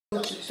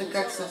облачета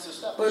как са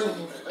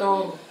първо,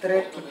 второ,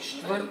 трето,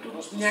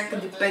 четвърто,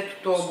 някъде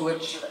петото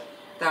облаче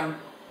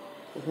там.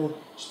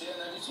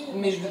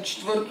 Между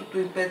четвъртото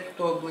и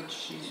петото облаче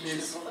ще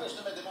излезе.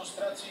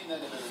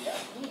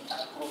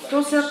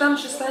 То сега там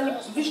ще стане,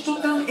 виж,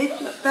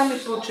 там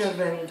е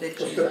по-червено.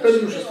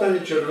 Постепенно ще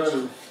стане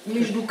червено.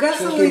 Между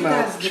касала и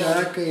тази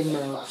града. Чакай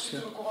малко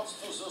сега.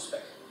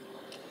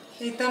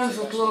 И там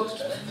зад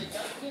лодки.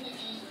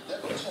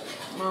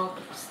 Малко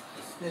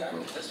светло.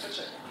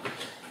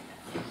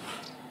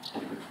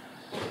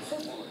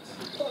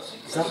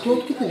 Зад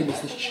лодките ли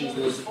мислиш, че ще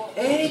излезе?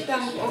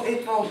 Там,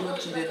 това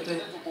облаче, дето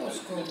е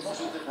по-скоро.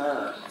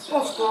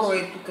 По-скоро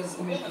е тук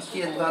между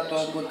тия двата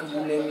облака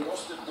големи.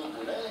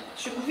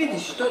 Ще го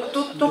видиш.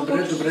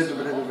 Добре.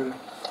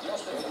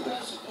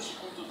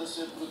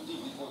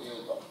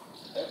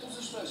 Ето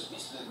защо е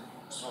смислен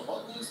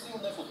свободният стил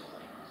на футбола.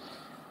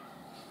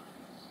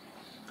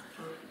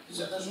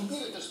 За да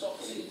жонглирате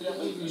стопки,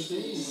 трябва и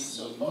кръщени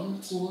са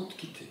отборници.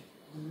 Лодките.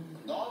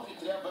 Но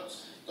ви трябват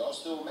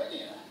доста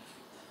умения.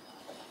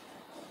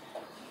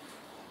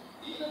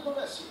 И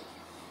равновесие.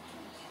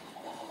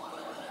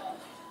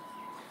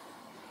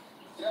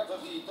 Трябва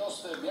ви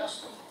доста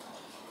място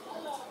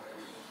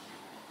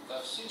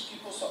във всички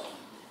посоки.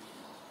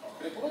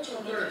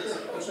 Препоръчвам ви да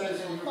се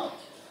почнете от малки.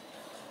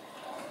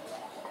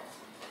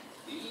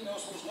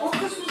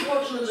 По-късно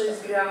почна да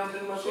изгрява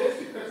дъмато.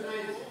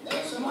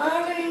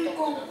 Мале,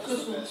 колко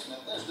късно.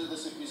 Надежда да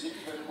се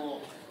приземи върху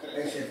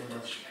кръгът.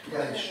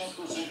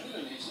 Кръгното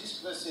жонглиране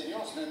изисква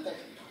сериозна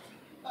техника.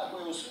 Ако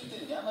я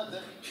усвоите, няма да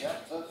ви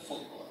трябва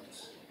футболът.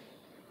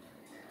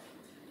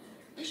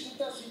 Вижте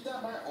тази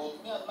дама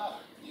от Мянмар,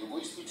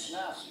 Югоизточна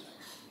Азия.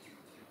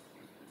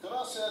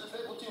 Това са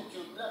 2 бутилки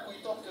от мляко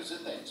и топка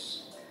за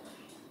тенис.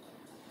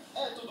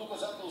 Ето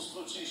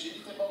доказателство, че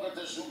жените могат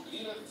да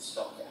жонглират с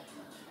топка.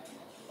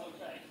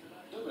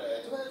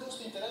 Добре, това е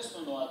доста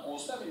интересно, но ако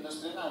оставим на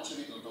страна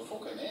очевидното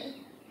фукане,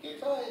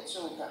 каква е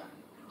целта?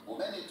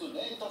 Умението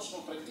не е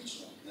точно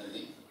практично,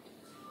 нали?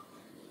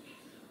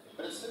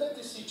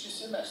 Представете си, че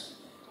се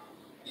местите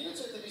и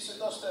ръцете ви са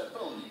доста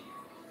пълни.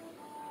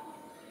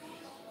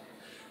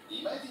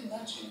 Има един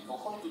начин, по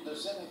който да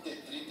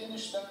вземете трите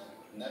неща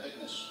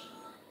наведнъж.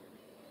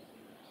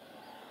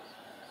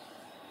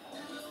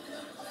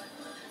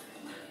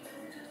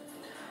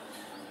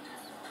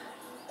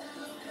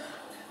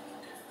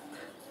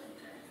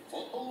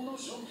 Футболно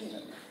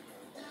жонглиране.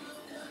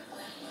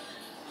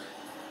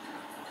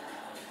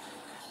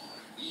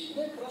 И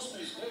не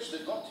просто изглежда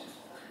готино,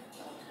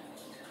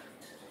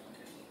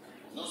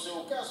 но се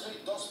оказва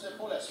и доста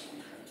полезно.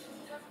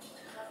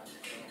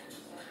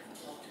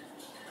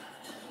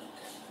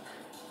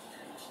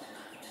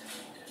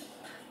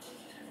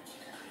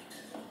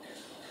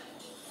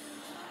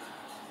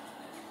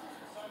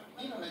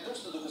 Имаме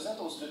доста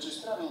доказателства, че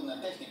с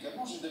правилна техника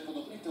може да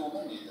подобрите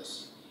уменията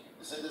си.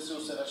 За да се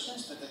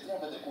усъвършенствате,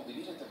 трябва да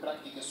комбинирате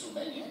практика с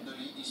умения,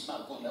 дори и с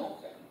малко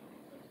наука.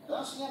 Но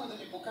аз няма да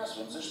ви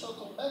показвам,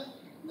 защото мен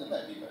не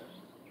ме бива.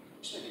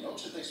 Ще ви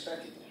научат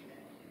експертите.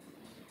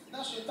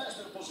 Нашият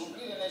майстор по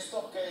жонглиране с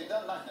топка е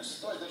Дан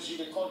Магнес. Той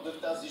държи рекорда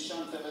в тази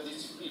шантава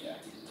дисциплина.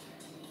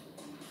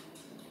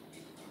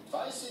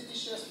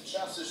 26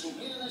 часа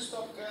жонглиране с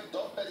топка до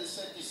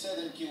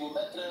 57 км,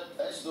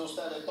 без да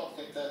оставя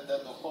топката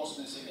да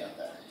докосне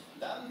земята.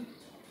 Дан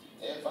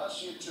е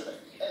вашият човек.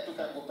 Ето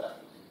как го прави.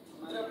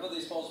 Трябва да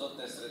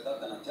използвате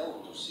средата на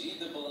тялото си и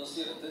да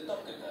балансирате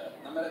топката.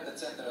 Намерете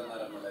центъра на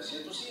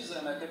равновесието си и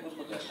заемете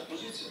подходяща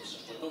позиция. В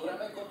същото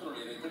време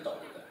контролирайте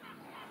топката.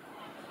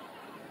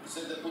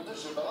 За да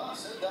поддържа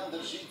баланса, Дан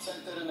държи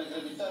центъра на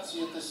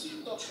гравитацията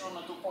си точно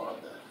над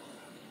опората.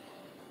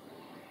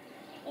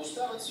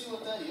 Остават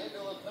силата и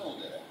ъгълът на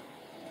удара.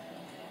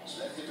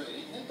 След като е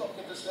ритне,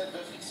 топката следва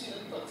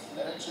фиксиран път,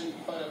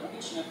 наречен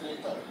параболична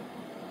траектория.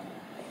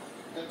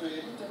 Като е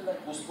ритен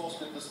леко с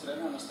плоската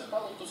страна на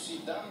стъпалото си,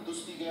 Дан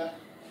достига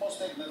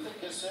по-стегната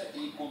къса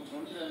и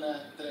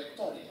контролирана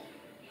траектория.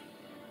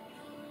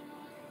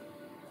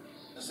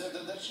 За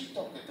да държи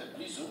топката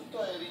близо,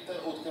 той е рита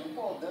от към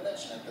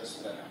по-далечната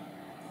страна.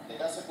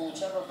 Така се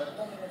получава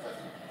въртане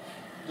навътре.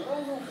 Това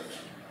е науката,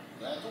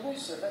 но ето го и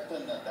съвета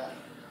на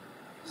Дан.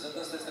 За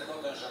да сте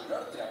страхотен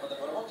жонгльор, трябва да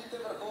поработите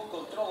върху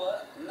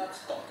контрола над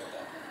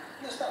топката.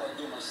 Не става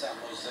дума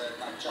само за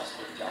една част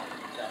от тялото.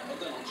 Трябва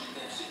да научите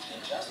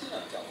всички части на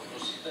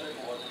тялото си да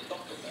ръководят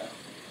топката,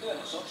 да я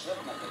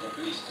насочват на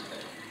където искате.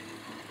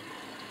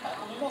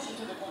 Ако не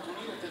можете да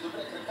контролирате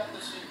добре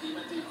краката си,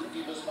 имате и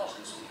други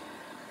възможности.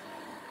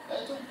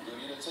 Ето,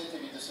 дори ръцете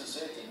ви да са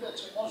заети,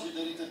 вече може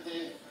да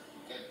ритате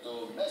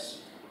като Меси.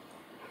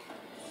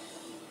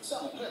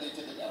 Само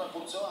гледайте да няма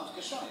порцелан в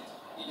кашоните,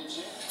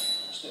 иначе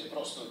ще е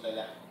просто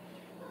беля.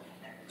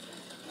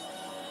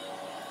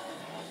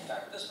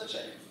 Как да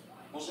спечелим?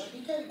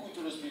 Пожарникари,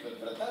 които разбиват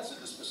врата, за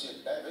да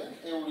спасят бебе,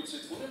 е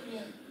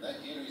олицетворение на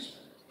героизма.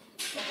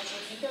 Но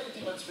пожарникарите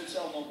имат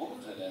специално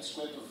оборудване, с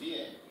което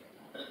вие,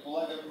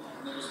 предполагам,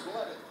 не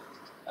разполагате.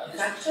 Ако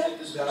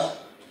спечелите с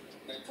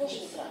какво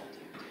ще правите?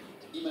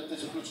 Имате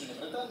заключени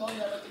врата, но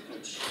нямате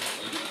ключ.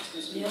 Един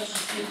истински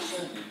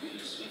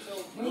ключ,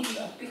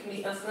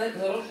 аз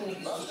нарочно не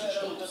ги Важна слушам, е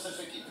защото работата в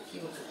екип.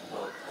 такива като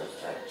малко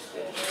по-стари.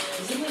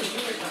 Взимай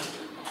там.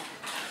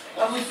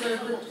 Ама се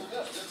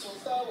Подходяща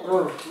целта.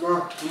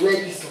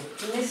 Леки са.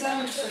 не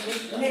само че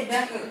са не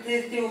бяха,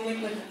 те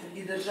умекнаха да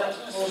ги държат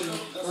отворени.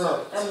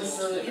 Ами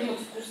са, имат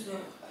вкусна,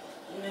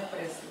 не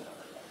пресна.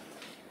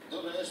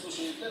 Добре,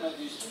 слушай, време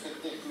да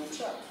изтукате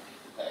ключа.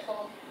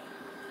 Ехо.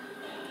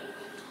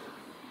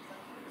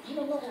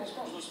 Има много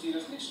възможности и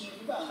различни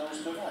нива на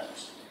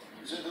успеваемост.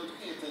 За да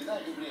откриете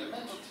най-добрия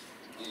метод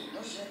е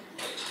нужен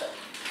експерт.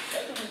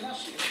 Ето ми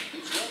нашия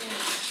изгоден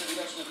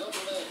събирач на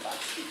дългове е пак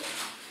стига.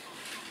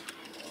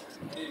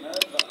 Има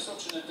два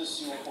сочената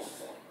сила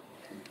повтор.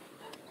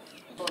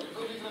 Той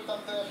първи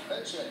вратата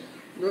печели.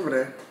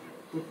 Добре.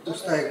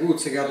 Остави го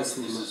от сега да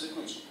снима. се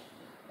заключи.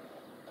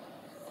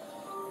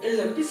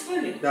 Записва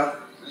ли? Да.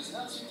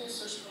 Близнаците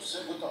също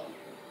са готови.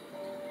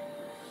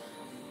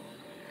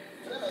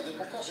 Време е да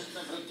покажат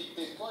на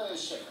вратите кой е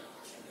шефът.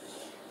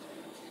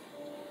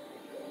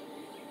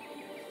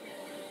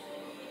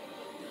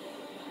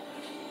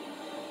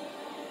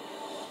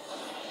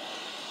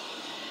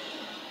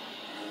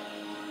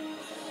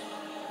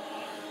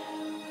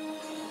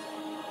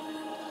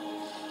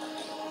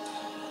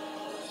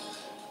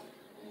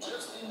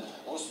 Джастин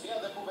успя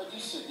да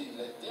победи с един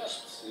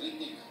летящ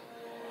ритник.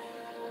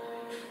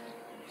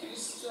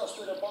 Крис все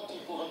още работи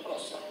по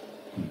въпроса.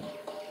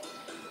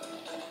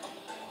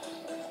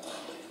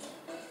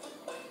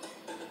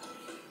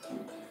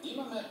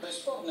 Имаме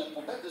безспорна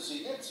победа за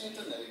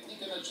инерцията на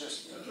ритника на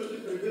Джастин.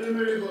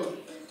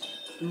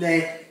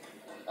 Не.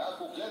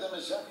 Ако гледаме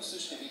записа,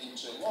 ще видим,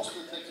 че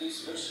лостът на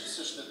Крис върши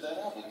същата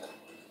работа.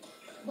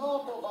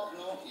 Но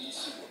по-бавно и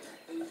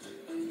сигурно.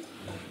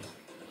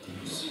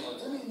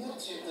 Силата на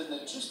инерцията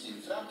на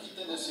Джастин в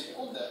рамките на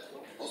секунда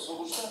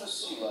освобождава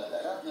сила,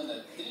 равна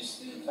на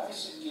 320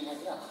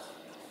 кг.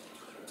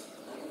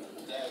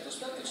 Тя е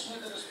достатъчна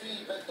да разбие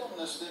и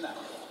бетонна стена,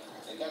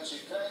 така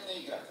че край на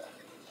играта.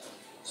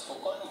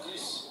 Спокойно,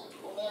 Крис,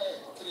 поне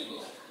 3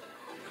 линия.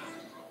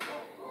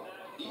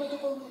 Има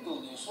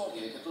допълнителни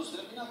условия, като с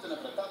дръбината на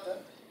вратата.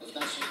 В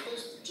нашия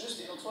тест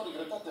Джастин отвори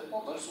вратата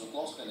по-бързо от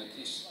лоста на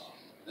Крис.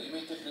 Но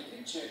имайте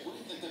предвид, че ако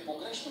ритнете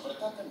погрешно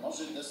вратата,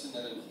 може да се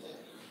наредите.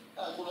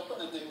 А ако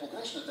напънете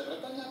погрешната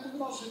врата, някой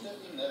може да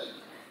ви нареди.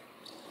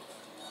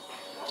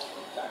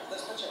 Как да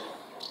спечелим?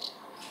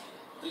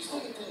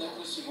 Пристигате на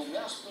красиво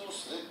място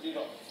след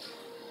природа.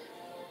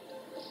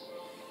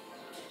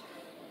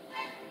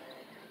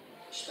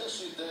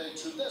 Щеше да е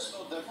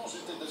чудесно да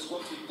можете да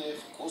сготвите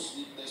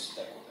вкусните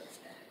стекове.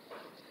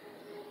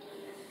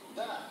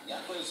 Да,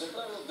 някой е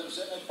забравил да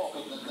вземе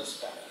походната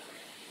скара.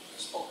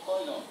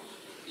 Спокойно.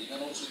 Има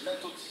научен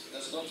метод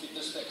да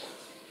сготвите стекове.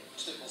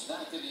 Ще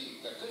познаете ли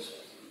какъв е?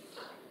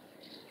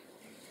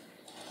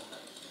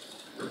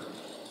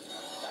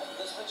 Как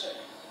да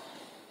спечелим?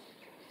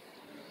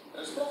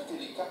 Разбрахте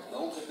ли как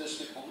науката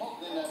ще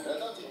помогне на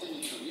брадатите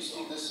ни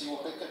туристи да си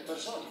опекат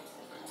пържоли?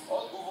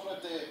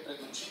 Отговорът е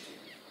пред очите.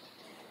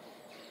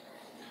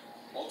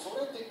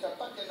 Отворете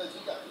капака на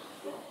двигател.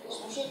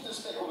 Сложете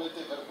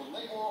стековете върху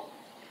него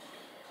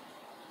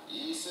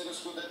и се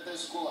разходете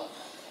с колата.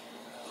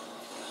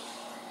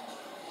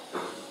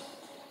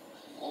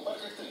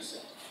 Объркахте ли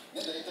се?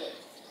 Не дайте.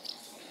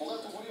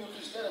 Когато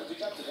горивото изгаря в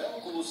двигателя,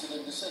 около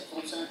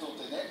 70%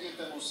 от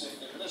енергията му се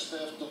превръща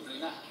в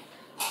топлина.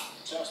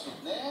 Част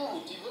от нея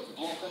отива в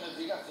блока на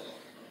двигателя.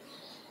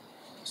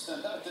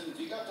 Стандартен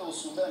двигател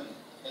с обем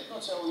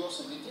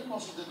 1,8 литра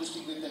може да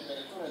достигне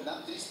температура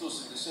над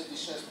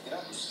 386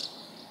 градуса.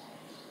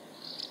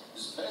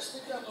 С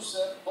 200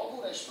 градуса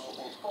по-горещо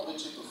от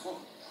повечето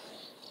фурни.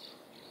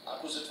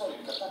 Ако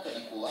затворим капака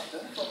на колата,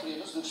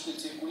 топлият въздух ще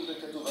циркулира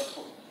като във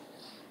фурни.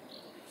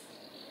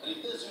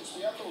 При тези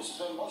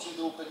обстоятелства може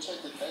да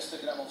опечете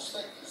 200 грамов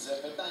стек за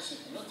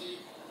 15 минути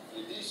при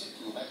 30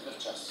 км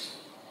в час.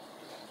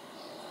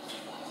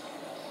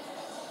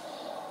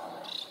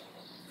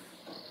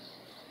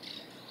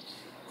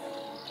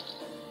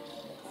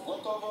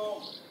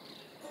 Готово.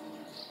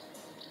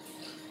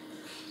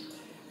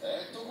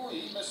 Ето го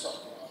и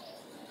месото.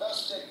 Два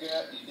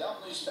стека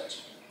идеално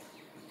изпечени.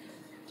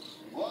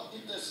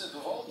 Гладните са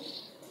доволни.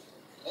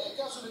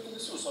 Газовете не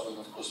са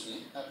особено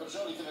вкусни, а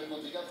пържолите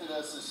върху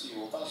двигателя са си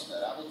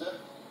опасна работа,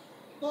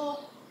 но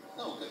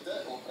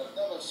науката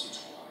оправдава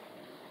всичко.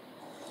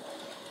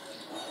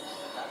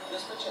 Как да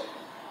спечелим?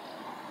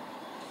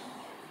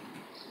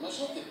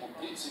 Мъжете по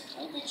принцип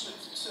обичат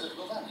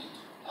съревнованието.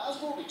 Аз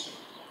го обичам,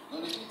 но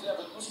не ви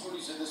трябват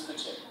мускули, за да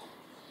спечелите.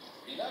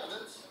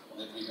 Билярдът,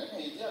 например,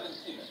 е идеален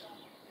пример.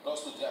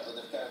 Просто трябва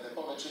да вкарате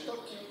повече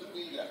топки от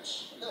други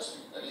играч.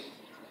 Лесно, нали?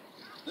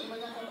 Но има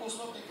няколко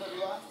основни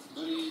правила,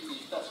 дори и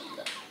в тази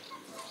игра.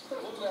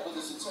 Първо трябва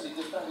да се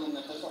целите в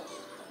правилната топка.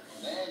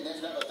 Не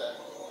в лявата.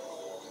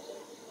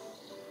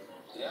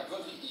 Трябва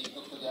ви и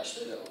подходящ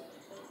ъгъл.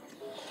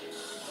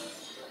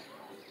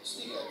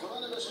 Стига, това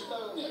не беше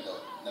правилният ъгъл.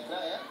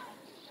 Накрая,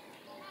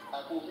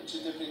 ако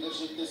обичате,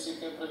 придържайте се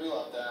към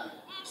правилата.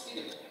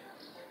 Стига ли?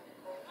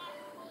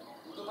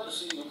 Добър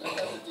си, но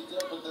краката ти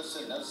трябва да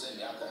са на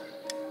земята.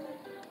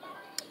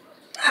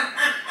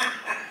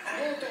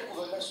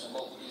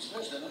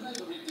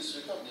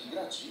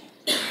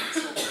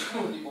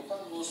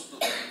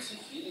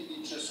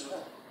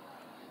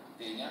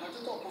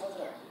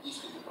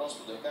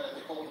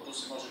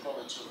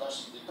 повече от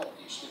вашите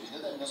топки. Ще ви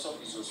дадем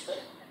насоки за успех,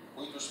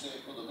 които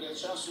ще подобрят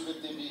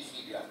шансовете ви в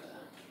играта.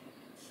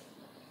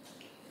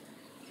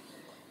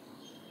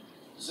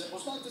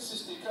 Запознайте се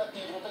с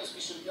трикратния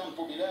европейски шампион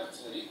по билярд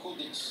Рико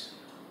Дикс.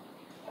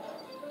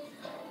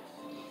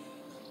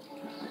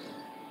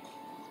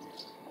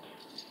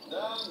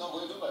 Да, много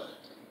е добър.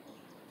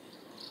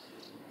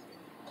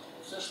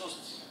 Всъщност,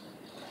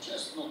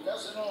 честно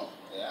казано,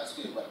 аз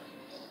ви бър.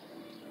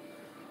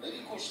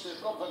 Рико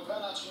ще пробва два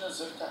начина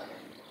за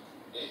вкарване.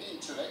 Един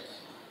човек,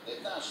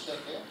 една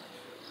щека,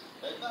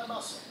 една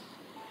маса.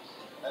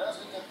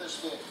 Разликата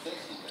ще е в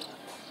техниката.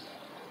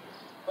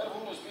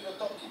 Първо разбива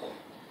топките,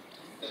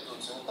 като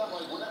целта му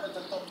е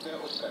голямата топка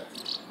отпред.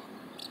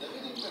 Да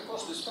видим какво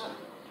ще стане.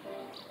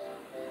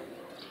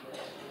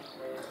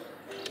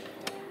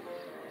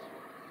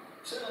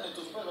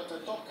 Целенето в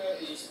първата топка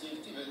е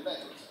инстинктивен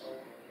метод.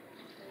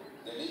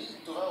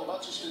 Дали това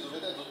обаче ще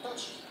доведе до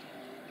точки?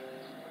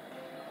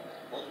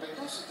 От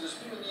 15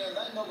 разбивания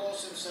най-много 8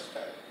 са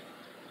вкарани.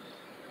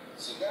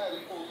 Сега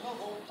Рико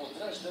отново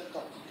подрежда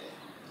топките.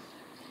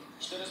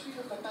 Ще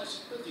разбива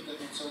 15 пъти,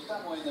 като целта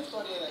му е на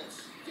втория ред.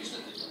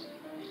 Виждате ли?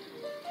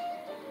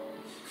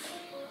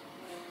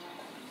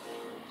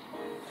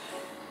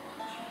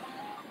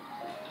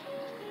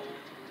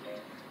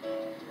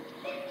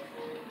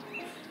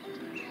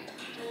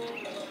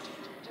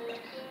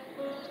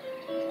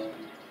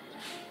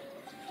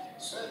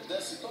 След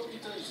 10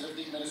 опита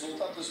изравнихме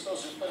резултата с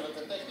този от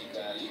първата техника,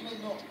 а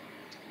именно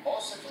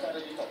 8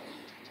 вкарани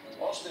топки.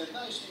 Още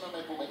една и ще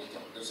имаме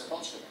победител. Да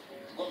започваме.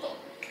 Готово.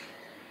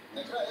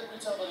 Накрая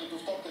прицелването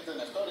в топката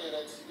на втория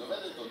ред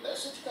доведе до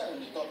 10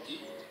 вкарани топки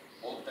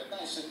от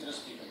 15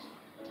 разбивани.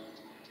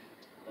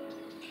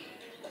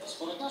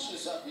 Според нашия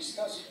запис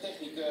тази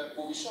техника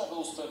повишава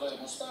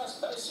успеваемостта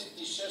с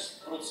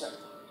 26%.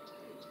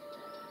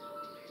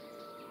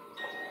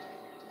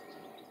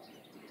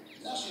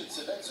 Нашият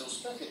съвет за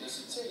успех е да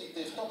се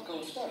целите в топка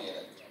от втория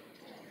ред.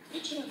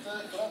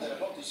 Причината това да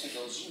работи се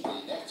дължи на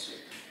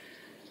инерцията.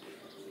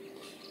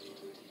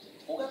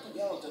 Когато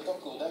бялата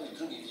топка удари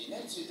другите,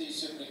 инерцията й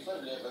се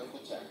прехвърля върху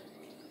тях.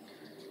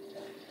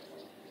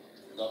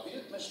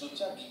 Допирът между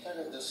тях ги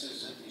кара да се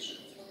задвижат.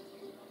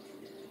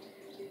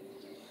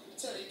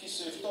 Целейки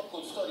се в топка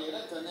от втория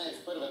ред, а не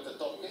в първата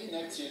топка,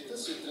 инерцията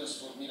се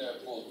трансформира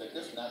по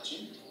такъв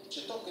начин,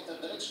 че топката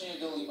в далечния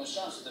ъгъл има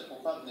шанс да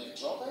попадне в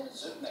джоба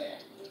зад нея.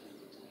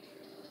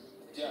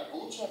 Тя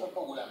получава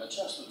по-голяма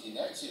част от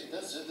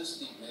инерцията, за да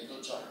стигне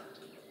до джоба.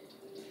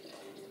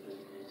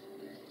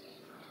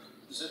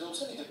 За да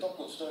оцелите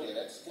топка от втория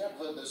ред,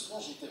 трябва да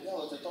сложите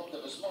бялата топка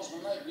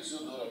възможно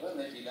най-близо до ръба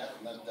на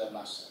билярдната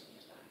маса.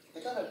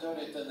 Такава е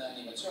теорията на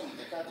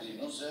анимационните кадри,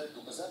 но за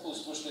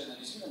доказателство ще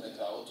анализираме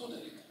това от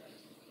ударите.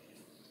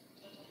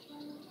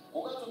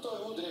 Когато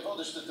той удря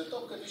водещата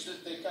топка,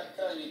 виждате как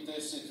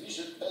крайните се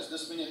движат без да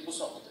сменят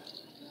посоката.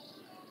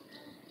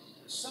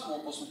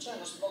 Само по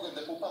случайност могат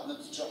да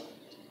попаднат в джоба.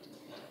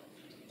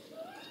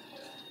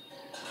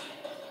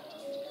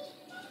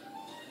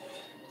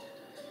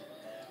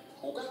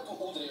 Когато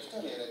удря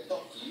втория ред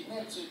топки,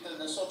 инерцията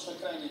насочва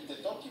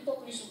крайните топки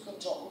по-близо към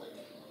джобовете.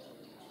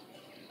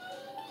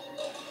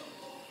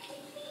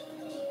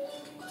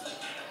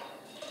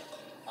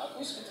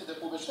 Ако искате да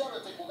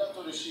побеждавате,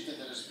 когато решите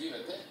да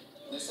разбивате,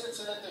 не се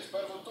целете в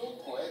първото,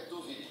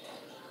 което видите.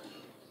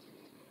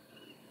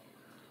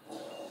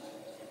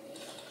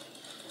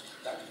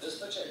 Так, да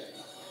спечеля.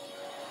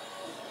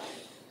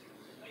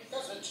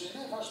 Казват, че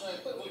най-важно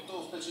е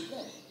първото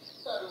впечатление.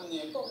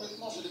 Правилният поглед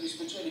може да ви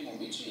спечели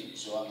момиче или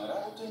желана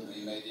работа, но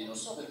има един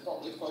особен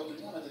поглед,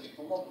 който няма да ви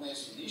помогне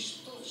с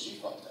нищо в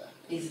живота.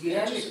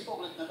 Изгрев си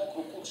поглед на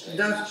мокро куче,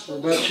 Да,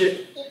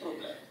 обаче е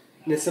проблем.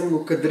 не съм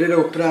го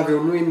кадрирал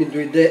правилно и ми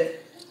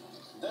дойде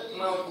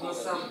малко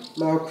насам.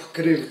 малко в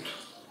кривото.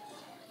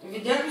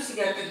 Видях ли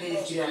сега къде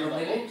изгрява,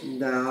 нали?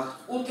 Да.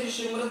 Утре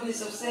ще мръдне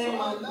съвсем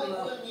малко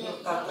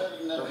на тата.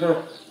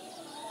 Аха.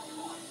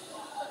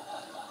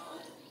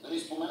 Дори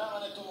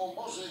споменаването му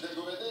може да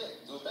доведе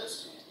до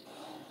бедствие.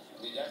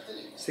 Видяхте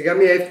ли? Сега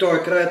ми е в този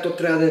край, то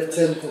трябва да е в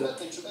центъра.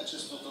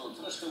 Човечеството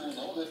отвръщало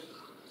на удар.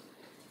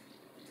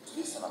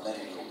 Вие са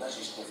намерили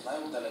убежище в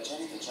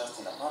най-отдалечените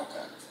части на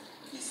парка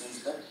и са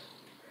избегнали.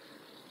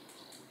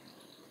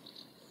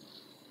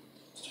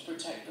 To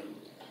protect them,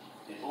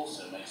 it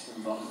also makes them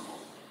vulnerable.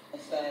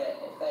 If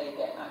they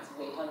get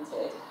actively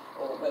hunted,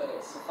 or whether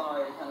it's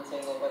safari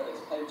hunting or whether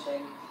it's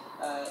poaching,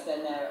 then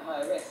they're at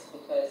higher risk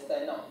because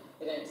they don't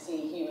see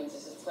humans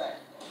as a threat.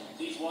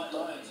 These white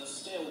lions are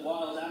still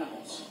wild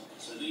animals,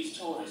 so these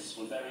tourists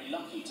were very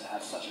lucky to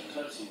have such a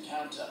close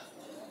encounter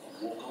and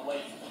walk away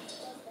from it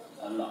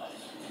alive.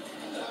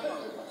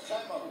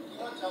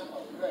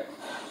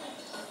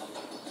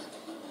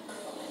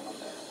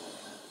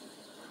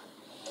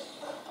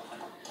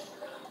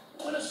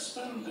 When a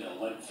spoonbill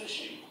went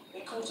fishing,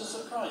 it caught a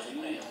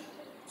surprising meal.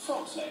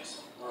 Frog's legs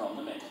were on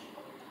the menu.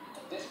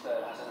 This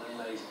bird has an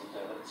amazing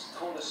bill. It's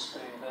called a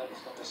spoonbill.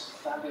 It's got this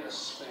fabulous fabulous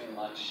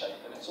spoon-like shape,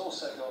 and it's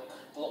also got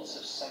lots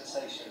of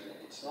sensation in it.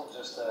 It's not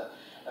just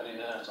an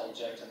inert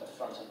object at the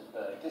front of the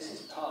bird. This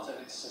is part of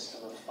its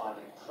system of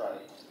finding prey,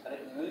 and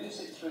it moves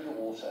it through the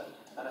water,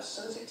 and as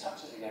soon as it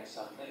touches against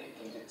something,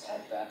 it can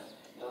detect that,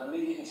 it'll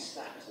immediately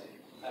snap it.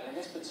 And in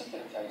this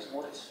particular case,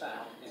 what it's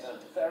found is a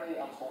very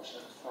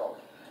unfortunate frog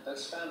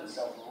that's found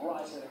itself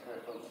right in the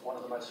grip of one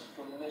of the most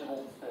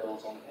formidable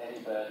bills on any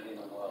bird in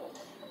the world.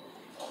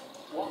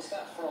 Once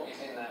that frog is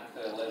in that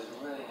bill, there's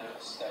really no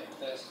escape.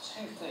 There's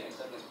two things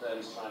that this bird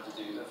is trying to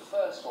do. The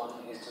first one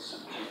is to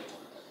subdue it.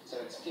 So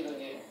it's giving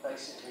it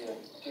basically a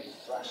good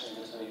thrashing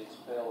between its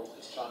bill.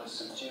 It's trying to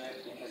subdue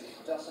it because it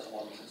doesn't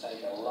want to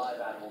take a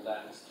live animal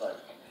down its throat.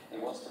 It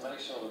wants to make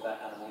sure that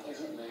that animal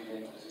isn't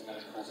moving, isn't going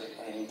to cause it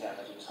any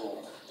damage at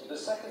all. The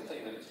second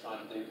thing that it's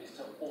trying to do is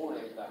to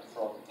orient that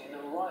frog in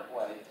the right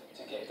way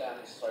to get down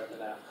its throat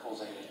without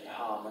causing any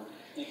harm. And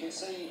you can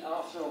see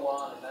after a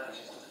while it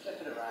manages to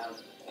flip it around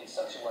in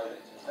such a way that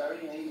it's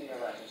very neatly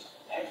arranged,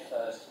 head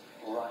first,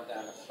 right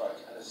down the throat.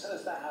 And as soon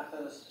as that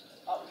happens,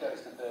 up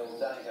goes the bill,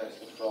 down goes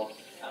the frog,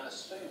 and the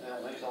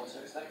spoonbill moves on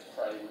to its next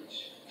prey,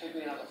 which could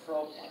be another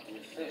frog, might be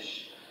a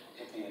fish,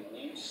 could be a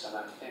newt, an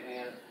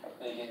amphibian,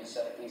 a big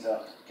insect. These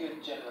are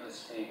good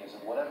generalist feeders,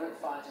 and whatever it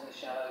finds in the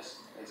shallows,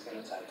 it's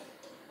going to take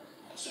it.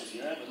 So if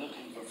you're ever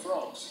looking for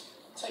frogs,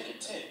 take a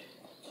tip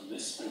from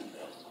this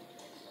spoonbill.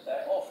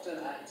 They're often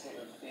active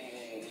and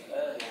feeding in the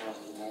early hours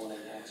of the morning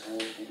and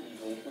towards the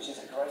evening, which is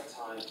a great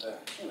time for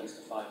humans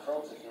to find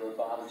frogs. If you're a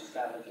biologist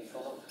fan looking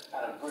for them,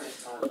 and a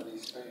brilliant time for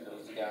these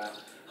spoonbills to go out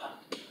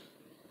hunt.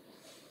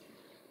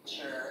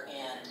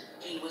 And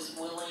he was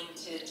willing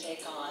to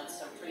take on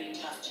some pretty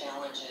tough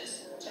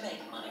challenges to make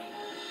money.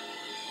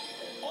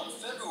 On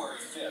February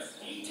 5th,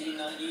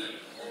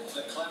 1898,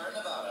 the Clara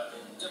Nevada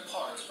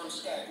departs from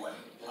Skagway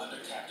under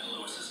Captain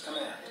Lewis's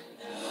command.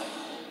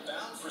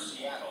 Bound for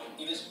Seattle,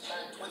 it is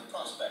packed with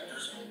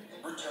prospectors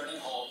returning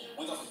home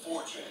with a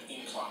fortune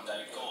in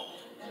Klondike gold.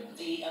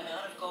 The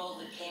amount of gold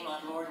that came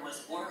on board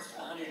was worth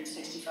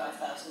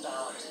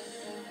 $165,000.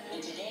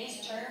 In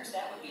today's terms,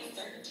 that would be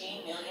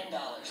 $13 million.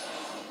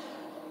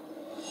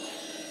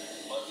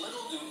 But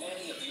little do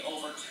any of the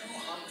over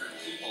 200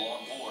 people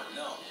on board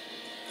know.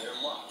 Their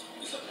luck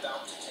is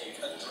about to take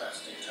a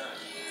drastic turn.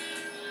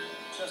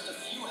 Just a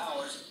few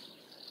hours.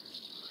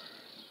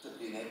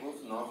 Преминем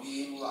в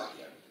нови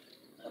лагер.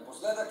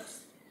 Напоследък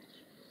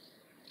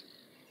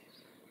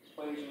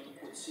equation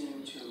would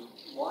seem to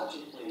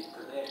logically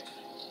predict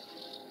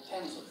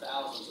tens of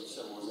thousands of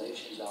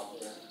civilizations out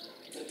there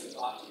that we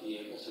ought to be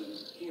able to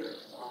hear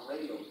on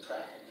radio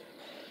traffic.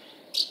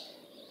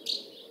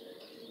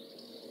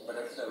 But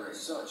if there is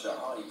such a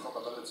high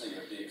probability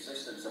of the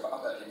existence of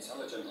other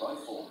intelligent life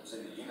forms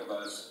in the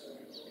universe,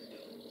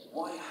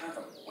 why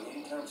haven't we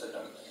encountered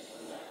them?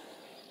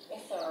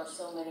 If there are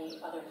so many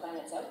other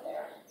planets out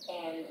there,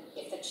 and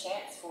if the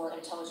chance for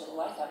intelligent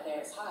life out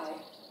there is high,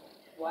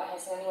 why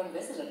hasn't anyone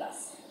visited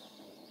us?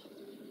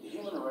 The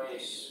human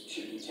race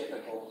should be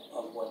typical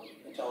of what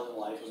intelligent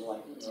life is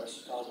like in the rest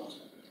of the cosmos.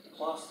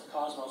 Plus, the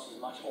cosmos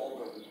is much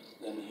older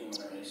than the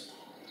human race.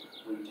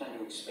 We tend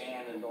to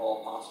expand into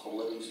all possible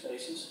living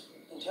spaces.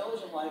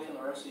 Intelligent life in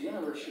the rest of the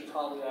universe should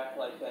probably act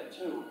like that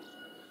too.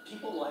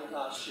 People like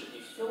us should be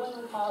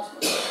filling the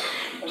cosmos.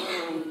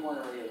 Everywhere we point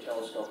a radio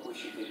telescope, we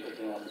should be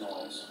picking up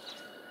noise.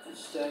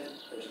 Instead,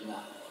 there's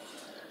nothing.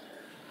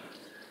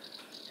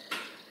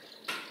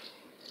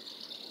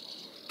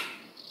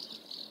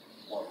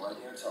 While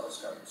radio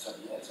telescopes have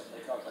yet to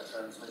pick up a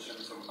transmission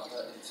from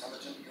other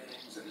intelligent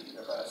beings in the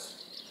universe,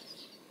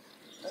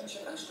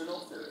 ancient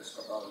astronaut theorists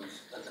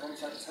propose that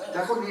contact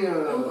has already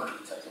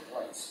taken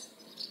place.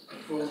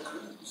 And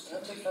clues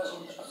can be found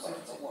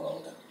around the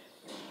world.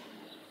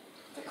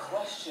 The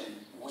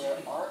question, where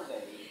are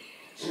they,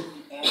 should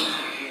be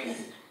answered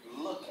with,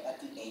 look at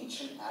the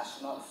ancient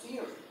astronaut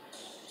theory.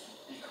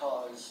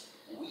 Because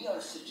we are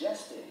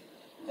suggesting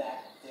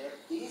that there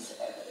is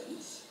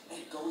evidence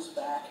that goes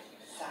back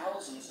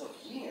thousands of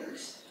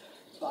years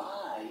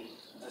by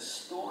the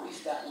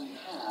stories that we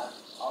have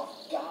of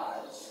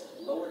gods,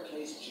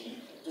 lowercase g,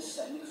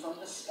 descending from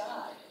the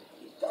sky.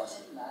 It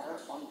doesn't matter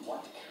on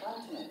what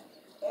continent.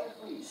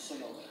 Every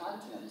single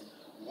continent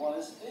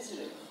was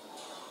visited.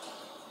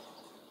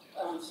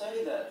 I would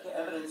say that the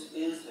evidence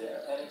is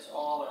there, and it's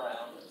all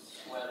around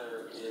us,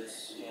 whether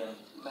it's in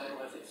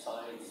megalithic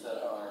sites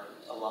that are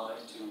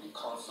aligned to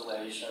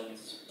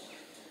constellations,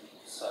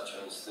 such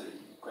as the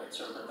Great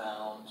Serpent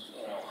Mound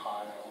in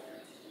Ohio,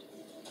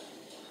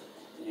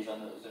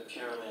 even the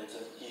pyramids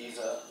of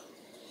Giza,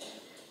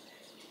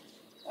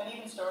 and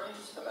even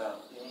stories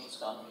about beings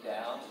coming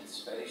down in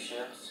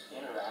spaceships,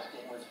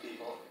 interacting with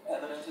people.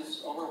 Evidence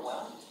is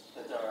overwhelming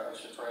that there are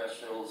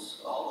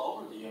extraterrestrials all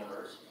over the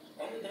universe,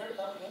 and that they're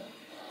coming in.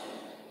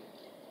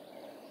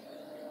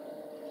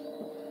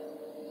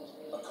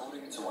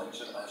 According to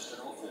ancient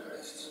astronaut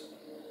theorists,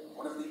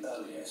 one of the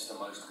earliest and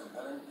most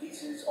compelling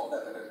pieces of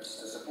evidence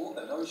to support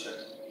the notion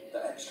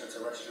that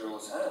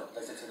extraterrestrials have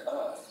visited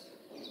Earth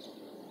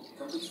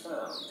can be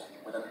found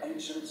with an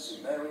ancient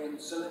Sumerian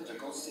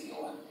cylindrical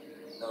seal.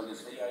 known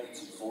as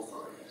VA243.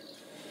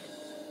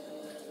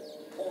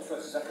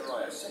 Author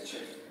Zechariah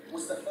Sitchin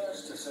was the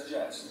first to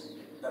suggest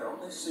that on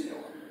this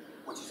seal,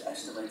 which is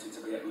estimated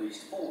to be at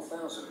least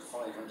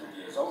 4,500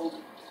 years old,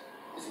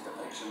 is a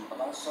depiction of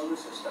our solar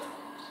system.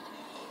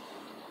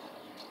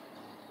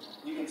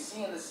 You can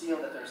see in the seal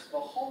that there's the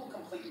whole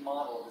complete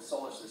model of the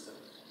solar system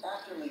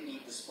accurately being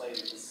displayed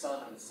with the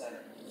sun in the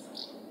center.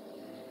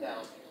 Now,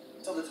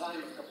 till the time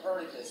of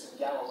Copernicus and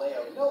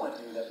Galileo, no one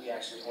knew that we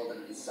actually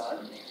orbited the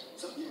sun,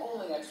 so the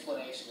only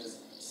explanation is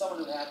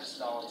someone who had this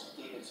knowledge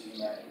gave it to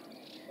humanity,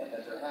 and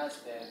that there has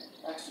been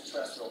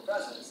extraterrestrial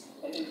presence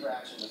and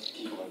interaction with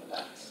people in the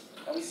past.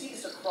 And we see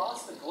this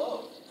across the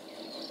globe.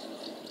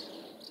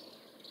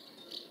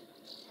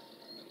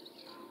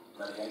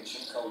 Many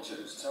ancient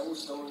cultures tell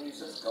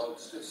stories of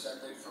gods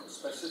descended from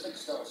specific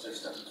star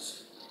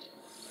systems.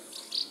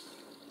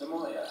 The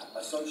Maya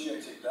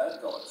associated their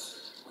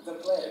gods with the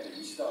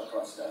Pleiades star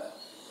cluster,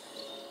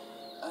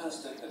 as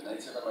did the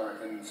Native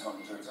Americans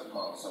hundreds of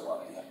miles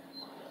away.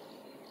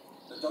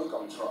 The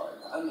Dogon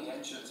tribe and the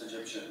ancient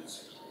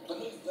Egyptians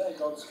believed their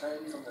gods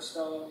came from the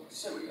star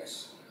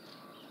Sirius.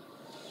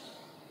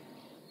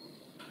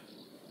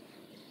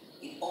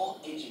 In old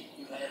Egypt,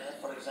 you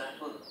had, for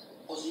example,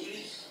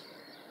 Osiris,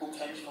 who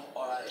comes from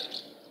Orion.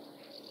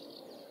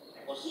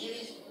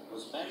 Osiris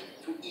was married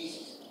to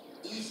Isis.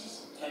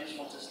 Isis comes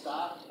from the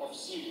star of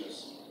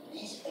Sirius.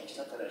 These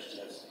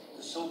extraterrestrials,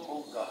 the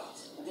so-called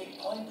gods, and they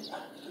pointed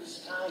up to the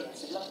sky and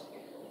said, look,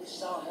 this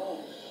is our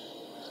home.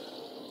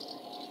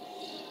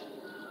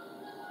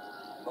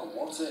 But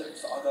what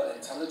if other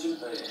intelligent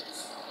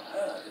beings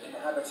had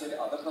inhabited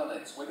other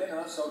planets within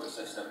our solar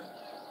system,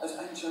 as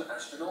ancient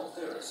astronaut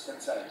theorists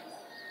contend?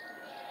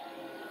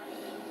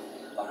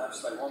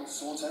 Perhaps they once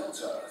sought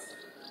out Earth,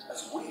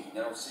 as we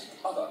now seek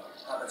other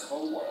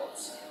habitable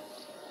worlds.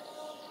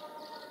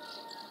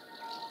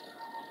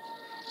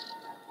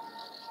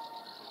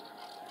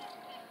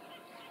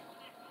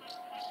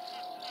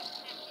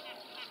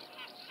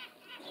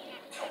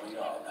 Coming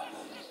up,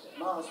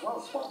 Mars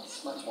was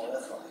once much more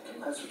Earth-like,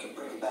 and as we can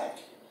bring it back,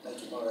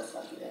 make it more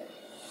Earth-like again.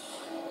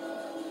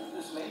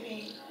 This may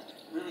be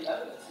really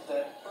evidence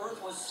that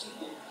Earth was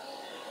seeded.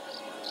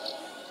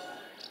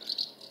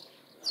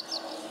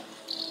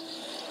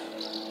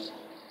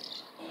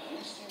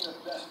 We've seen the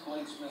best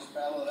blinksmiths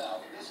battle it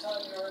out. This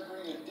time you're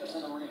entering a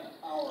different arena,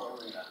 our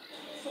arena.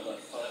 For the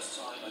first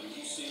time, a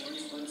new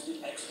series brings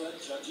the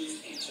expert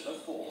judges into the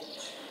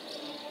forge.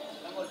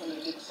 I'm looking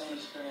to get the same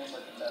experience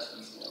like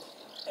contestants do.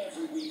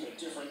 Every week, a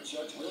different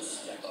judge will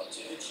step up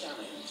to the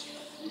challenge.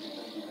 You can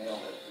think you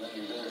nailed it, then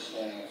you're there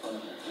standing in front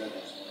of your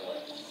judges and you're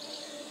like,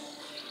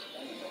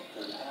 anything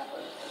could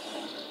happen.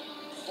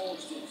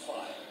 Forged in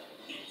Fire.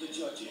 Meet the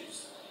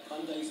judges.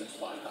 Mondays at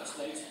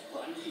 8:05,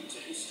 brand new to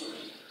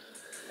history.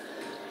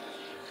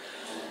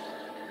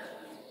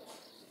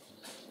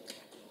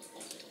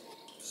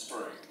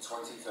 Spring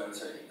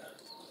 2013.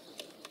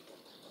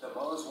 The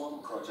Mars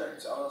One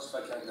project asked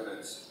for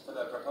candidates for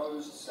their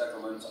proposed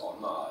settlement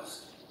on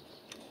Mars.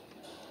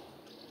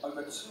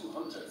 Over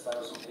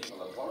 200,000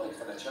 people applied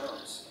for the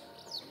chance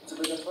to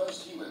be the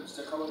first humans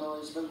to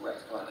colonize the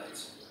red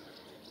planet.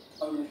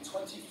 Only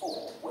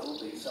 24 will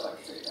be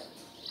selected.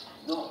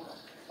 None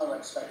are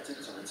expected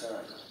to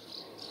return.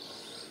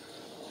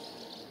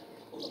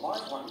 Well, the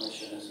Mars One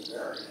mission is a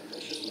very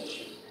ambitious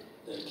mission.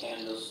 They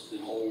canvassed the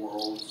whole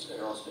world's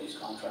aerospace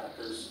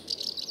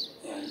contractors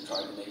and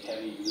tried to make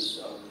heavy use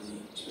of the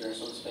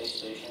experience of the space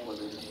station where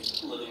they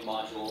make living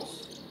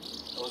modules.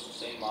 Those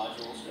same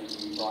modules can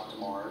be brought to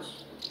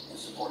Mars and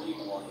support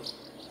human life.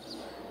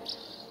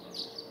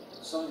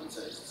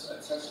 Scientists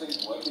are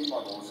testing working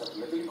models of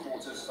living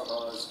quarters for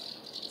Mars,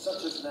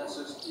 such as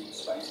NASA's Deep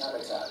Space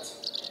Habitat.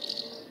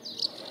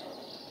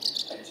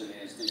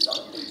 Engineers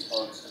designed these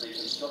pods to be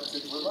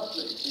constructed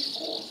remotely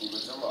before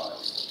humans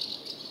arrived.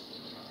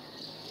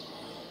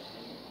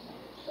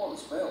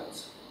 Once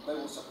built, they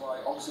will supply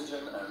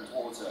oxygen and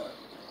water,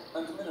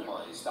 and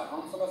minimize the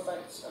harmful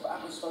effects of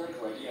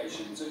atmospheric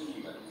radiation to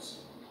humans.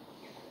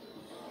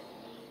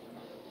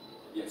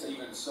 Yet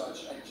even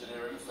such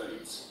engineering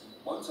feats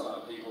won't allow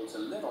people to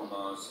live on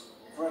Mars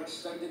for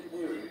extended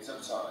periods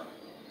of time.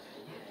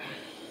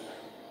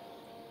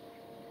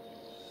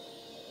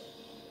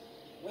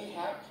 We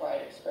have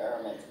tried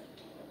experimenting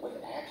with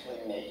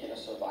actually making a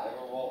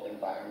survivable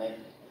environment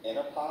in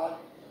a pod,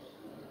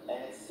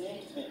 and it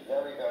seems to be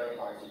very, very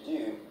hard to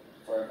do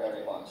for a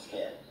very long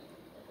scale.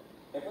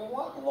 If we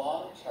want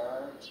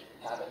long-term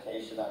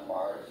habitation on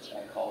Mars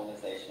and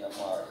colonization of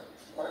Mars,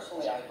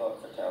 personally I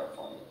vote for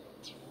terraforming.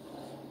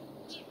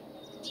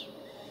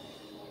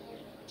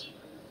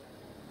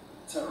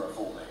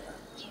 Terraforming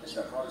is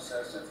the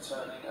process of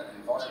turning an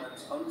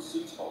environment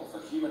unsuitable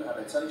for human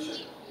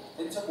habitation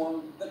into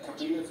one that can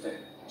be lived in.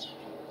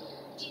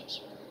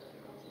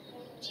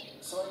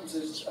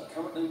 Scientists are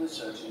currently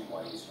researching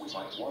ways we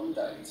might one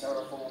day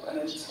terraform an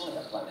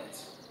entire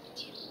planet.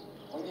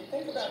 When you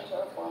think about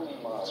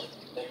terraforming Mars,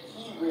 the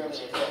key really is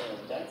getting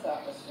a dense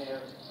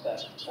atmosphere that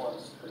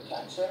forms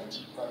protection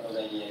from the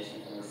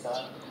radiation from the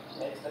sun,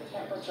 makes the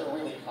temperature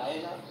really high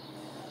enough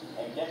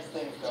and gets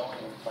things going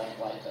in plant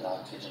life and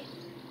oxygen.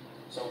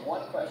 So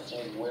one question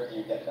is, where do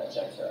you get that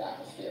denser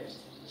atmosphere?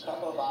 A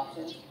couple of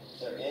options.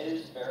 There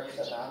is various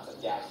amounts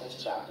of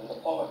gases trapped in the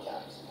polar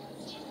caps.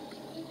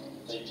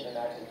 So you can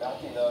imagine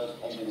melting those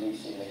and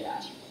releasing the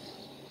gas.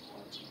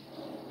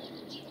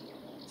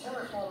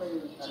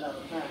 Terraforming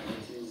another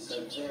planet is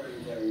a very,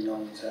 very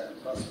long-term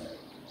prospect.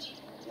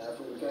 Now, if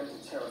we were going to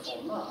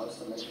terraform Mars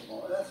to make it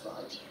more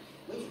Earth-like,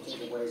 we can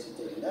think of ways of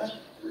doing that.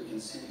 We can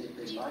seed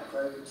with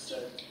microbes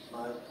that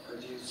might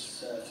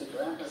produce a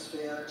thicker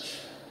atmosphere.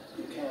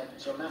 You can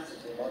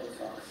dramatically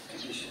modify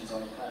conditions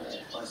on a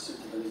planet by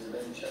suitable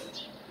intervention.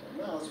 And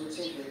Mars would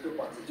seem to be a good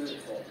one to do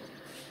it for.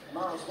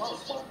 Mars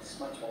was once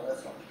much more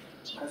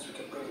Earth-like. Perhaps we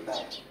can bring it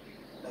back,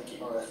 make it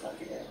more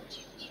Earth-like again.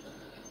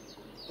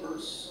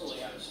 Earth's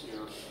early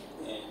atmosphere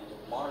and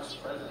Mars'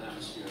 present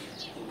atmosphere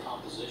in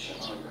composition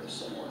are very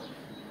similar.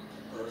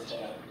 Earth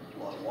had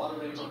a lot of water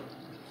vapor,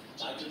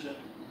 nitrogen,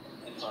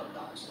 and carbon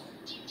dioxide.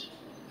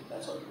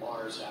 That's what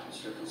Mars'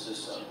 atmosphere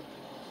consists of.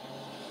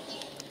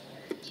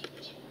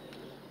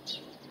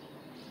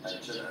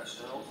 Ancient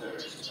astronaut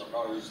theorists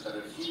propose that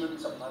if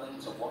humans are planning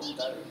to one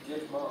day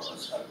give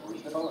Mars a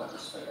breathable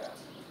atmosphere,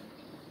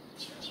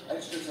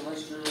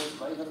 extraterrestrials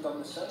may have done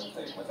the same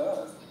thing with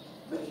Earth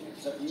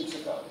millions of years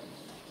ago.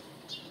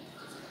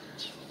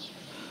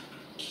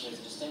 There's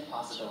a distinct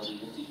possibility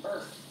that the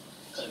Earth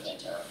could have been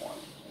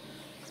terraformed.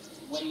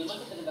 When you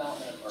look at the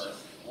development of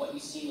Earth, what you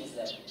see is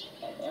that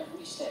at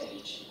every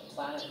stage, the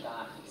planet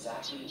got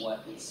exactly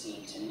what it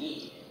seemed to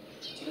need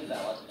to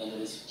develop into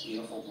this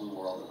beautiful blue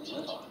world that we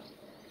live on.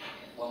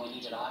 When we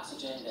needed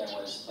oxygen, there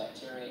was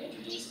bacteria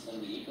introduced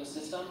in the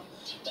ecosystem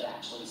that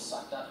actually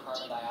sucked up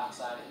carbon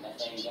dioxide and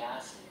methane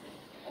gas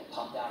and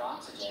pumped out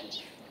oxygen.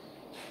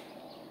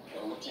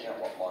 We're looking at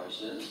what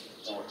Mars is,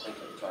 and we're trying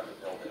to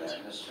build an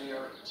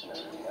atmosphere and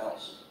everything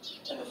else.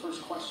 And the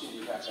first question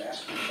you have to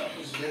ask yourself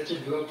is, did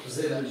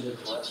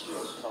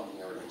extraterrestrials come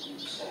here to do the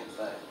same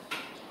thing?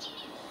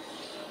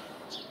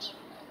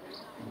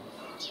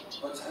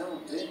 But how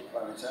did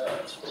planet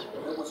Earth,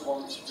 that was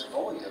once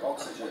devoid of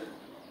oxygen,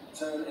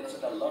 turn into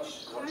the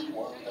lush green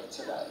world of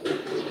today?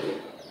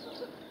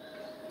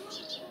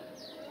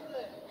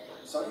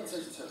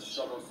 Scientists have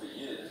struggled for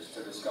years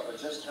to discover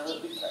just how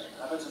it became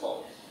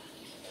habitable.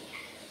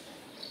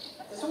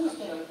 There's always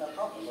been a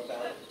problem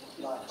about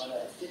life on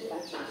Earth. Did it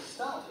actually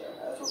start here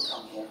on Earth or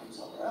come here from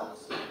somewhere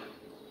else?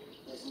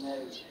 There's no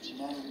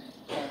known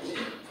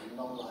transition from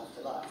non-life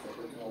to life that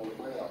we can all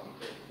agree on.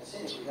 As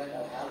soon as we don't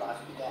know how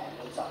life began,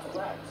 it's up for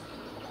grabs.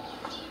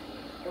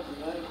 What we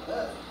know of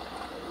Earth,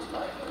 it was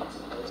microbes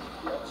in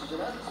the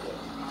oxygen atmosphere.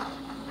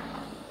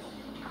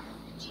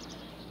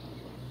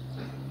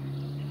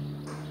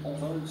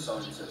 Although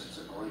scientists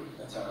agree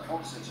that an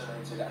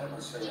oxygenated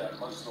atmosphere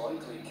most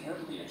likely can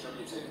be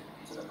attributed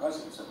to the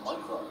presence of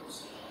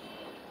microbes,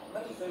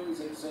 many theories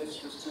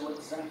exist as to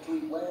exactly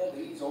where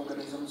these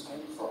organisms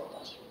came from.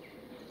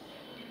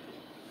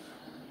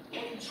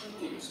 One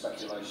intriguing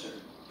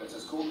speculation that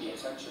has caught the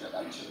attention of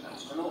ancient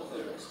astronaut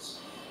theorists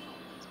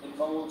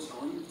involves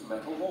grooved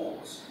metal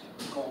balls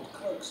called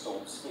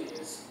Klerksdorp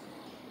spheres.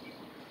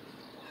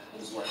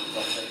 These range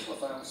objects were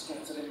found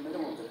scattered in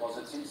mineral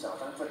deposits in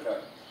South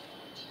Africa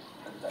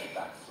and date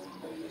back 3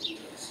 billion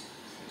years.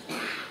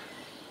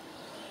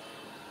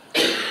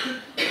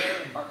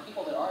 There are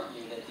people that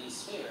argue that these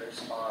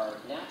spheres are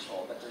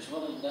natural, but there's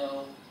really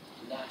no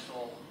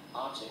natural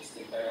objects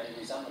that bear any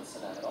resemblance to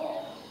them at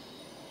all.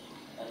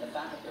 And the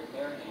fact that they're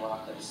buried in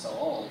rock that is so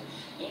old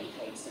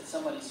indicates that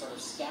somebody sort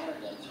of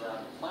scattered them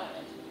throughout the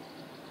planet.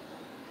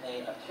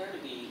 They appear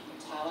to be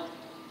metallic,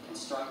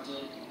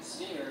 constructed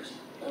spheres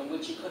in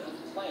which you could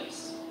have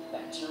placed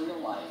bacterial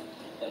life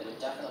that would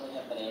definitely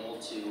have been able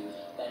to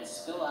then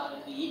spill out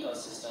into the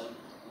ecosystem,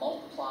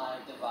 multiply,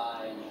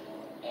 divide,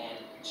 and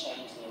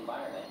change the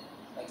environment,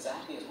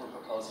 exactly as we're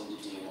proposing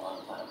to do on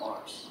planet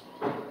Mars.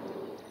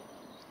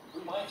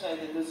 we might say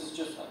that this is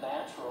just a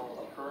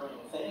natural occurring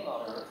thing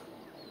on Earth,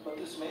 but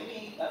this may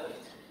be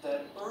evidence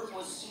that Earth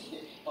was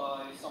seeded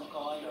by some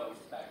kind of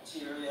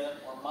bacteria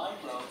or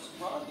microbes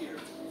brought here.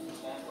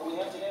 And what we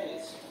have today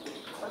is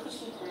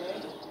purposely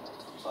created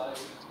by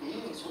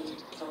beings with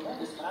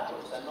tremendous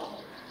powers and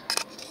knowledge.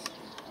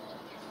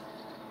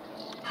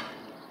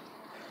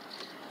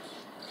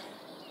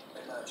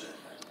 Imagine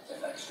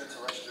if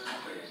extraterrestrial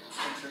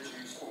beings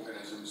introduced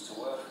organisms to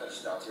Earth that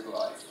started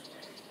life,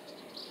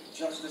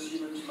 just as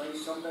humans may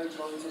someday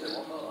try to do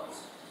on Mars.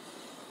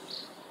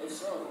 If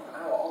so,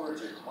 our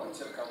origin might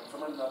have come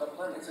from another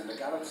planet in the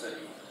galaxy.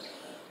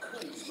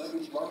 Clues may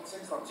be right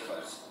in front of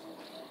us,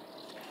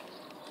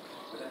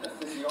 within the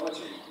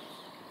physiology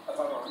of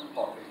our own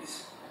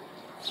bodies.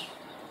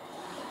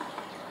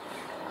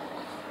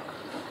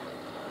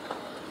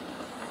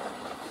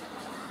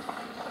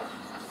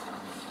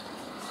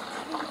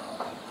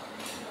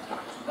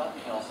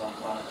 Nothing else on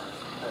planet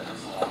Earth that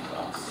is like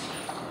us.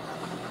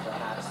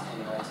 Perhaps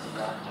human race did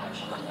not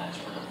actually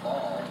naturally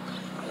evolve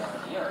here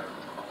on the Earth,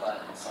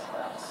 but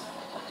somewhere else.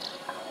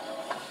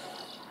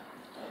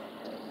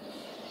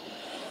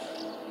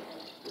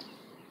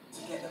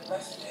 To get the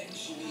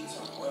Residential needs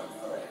to work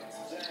for it.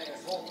 Dang,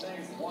 this whole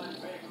thing's one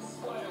big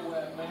spider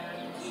web,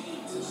 man. You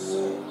need to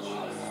search.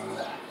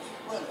 That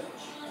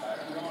rummage.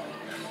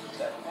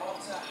 That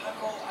water,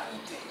 haggle,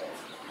 and diggle.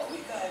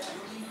 Only there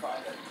will you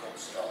find a good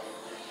story.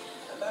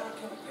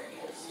 American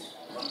pickles.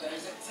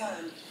 Mondays at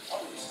 10,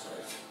 always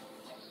true.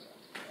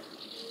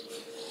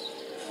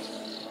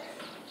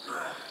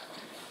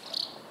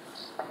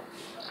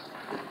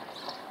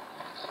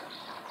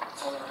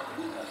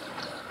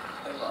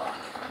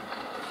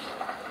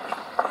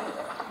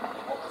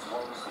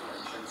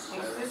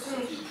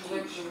 Естествено, че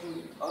човек ще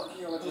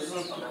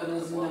пусне тук на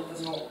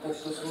земята много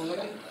по-късно,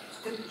 нали?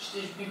 Като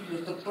четеш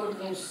Библията,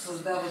 първо се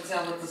създава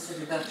цялата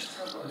среда.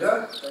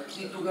 Да.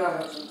 И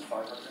тогава.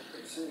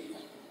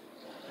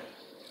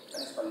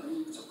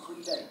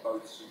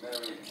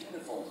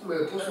 Ме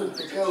е пуснал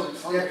така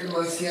от някакви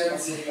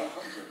марсианци.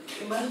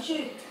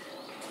 Обаче,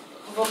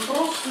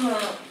 въпрос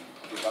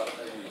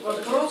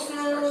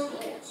на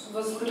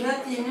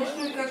възприятие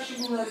нещо и как ще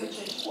го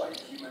наречеш.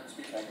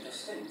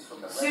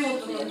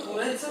 Силата на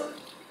Твореца,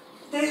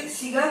 те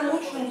сега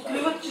научно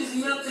откриват, че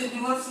Земята е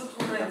била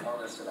сътворена.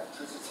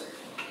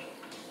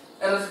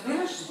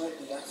 Разбираш?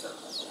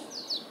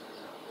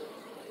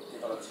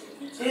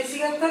 Те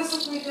сега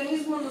търсят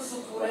механизма на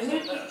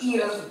сътворението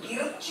и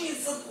разбират, че е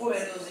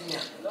сътворена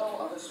Земята.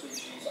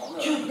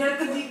 Че от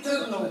някъде е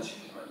тръгнал.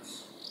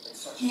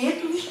 И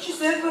ето виж, че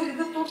следва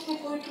реда точно,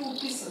 който е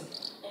описан.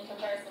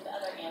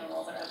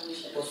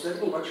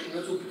 Последно обаче,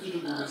 когато се опиташ да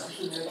го обясниш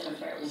на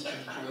някакъв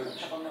учен човек.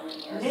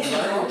 Не,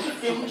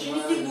 те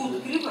учените го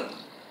откриват.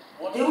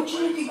 Те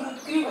учените го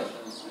откриват.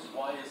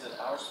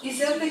 И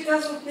сега те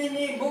казват,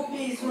 не, Бог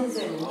не е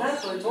извънземен. Да,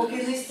 той Бог е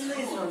наистина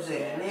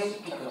извънземен, не е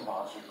от тук.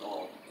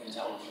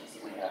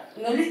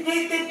 Нали,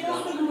 те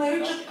просто го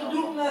наричат по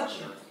друг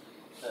начин.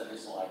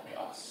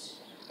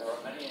 There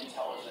are many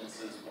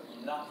intelligences, but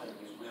nothing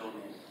is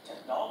wielding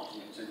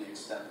technology to the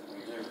extent that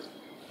we do.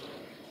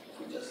 If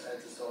we just had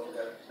to sort of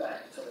go back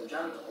to the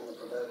jungle, the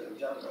proverbial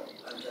jungle,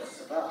 and just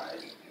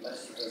survive,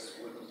 most of us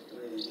wouldn't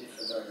really live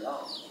for very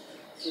long.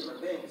 Human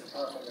beings,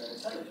 apart from their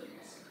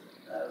intelligence,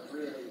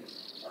 really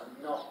are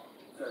not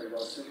very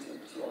well suited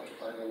to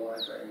occupying a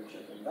wide range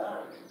of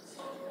environments.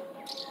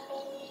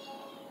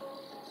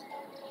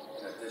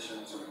 In addition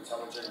to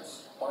intelligence,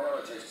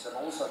 biologists have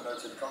also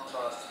noted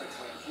contrasts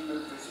between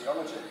human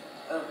physiology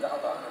and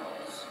other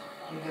animals.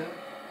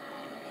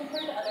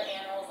 Compared to other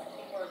animals, I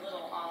think we're a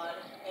little odd.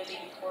 Maybe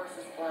horse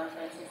is born,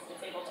 for instance,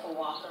 it's able to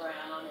walk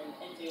around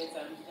and do its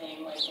own thing,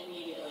 like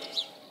immediately.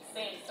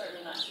 Same is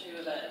certainly not true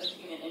of a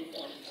human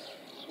infant.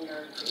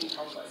 We're pretty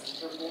helpless.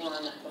 We're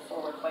born before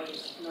we're quite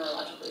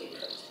neurologically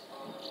equipped.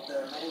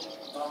 There are many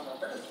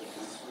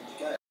vulnerabilities which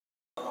go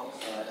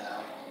alongside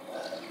our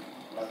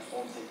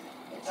morphic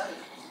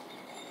intelligence.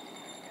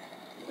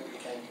 We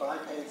became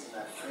bipeds and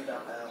that freed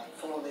up our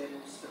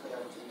forelimbs to be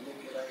able to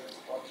manipulate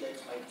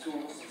objects, make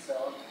tools and so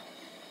on.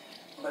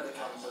 But it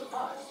comes at a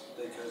price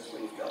because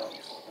we've got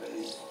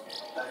these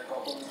back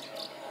problems.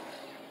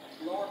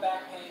 Lower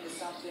back pain is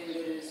something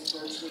that is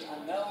virtually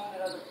unknown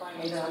in other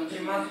primate Да, species.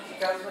 приматите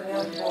казва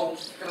няма болт,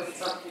 It's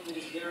кръста. something that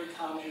is very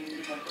common in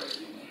contemporary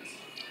humans.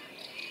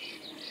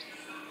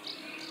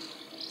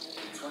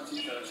 In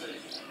 2013,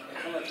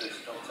 ecologist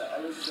Dr.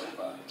 Ellis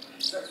Silver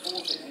set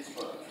forth in his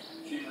book,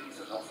 Humans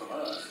Are Not From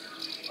Earth,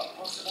 a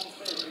possible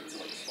theory to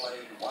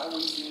explain why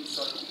we seem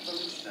so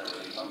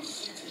evolutionarily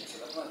unsuited to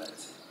the planet.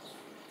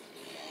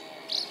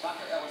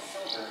 Dr. Ellis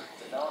Silver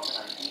developed an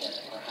idea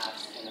that perhaps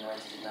the human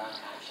race did not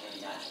actually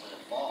naturally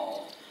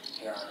evolve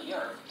here on the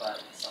Earth, but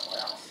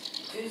somewhere else.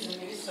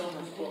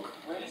 The book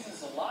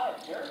raises a lot of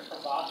very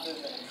provocative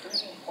and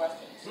intriguing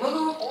questions. For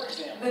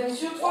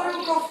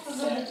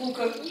example,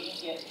 we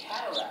get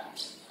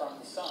cataracts from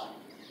the sun.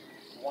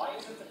 Why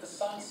is it that the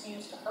sun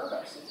seems to hurt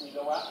us if we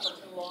go out for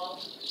too long?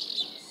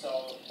 So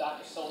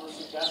Dr. Silver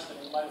suggests that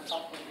we might have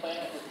come from a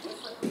planet with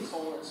different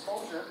solar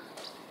exposure.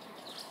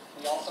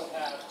 We also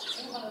have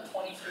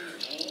 223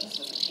 genes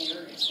that appear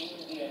in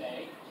human DNA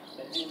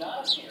that do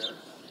not appear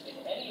in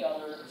any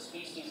other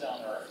species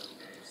on Earth,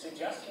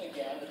 suggesting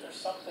again that there's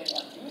something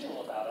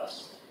unusual about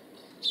us.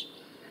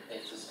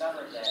 They've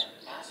discovered that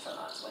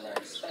astronauts, when they're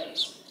in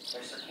space,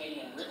 their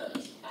circadian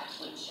rhythms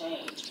actually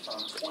change from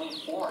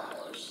 24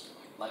 hours,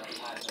 like we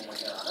have when we're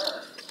here on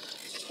Earth,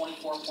 to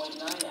 24.9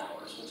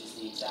 hours, which is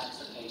the exact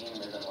circadian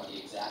rhythm or the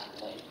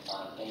exact length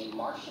on a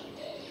Martian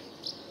day,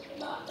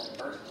 not an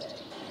Earth day.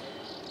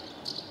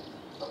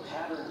 The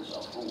patterns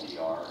of who we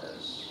are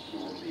as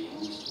human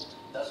beings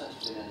doesn't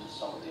fit into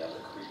some of the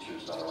other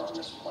creatures that are on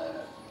this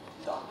planet.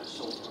 Dr.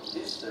 Silver,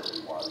 his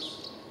theory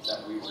was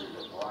that we were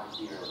either brought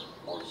here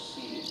or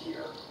seated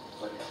here,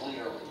 but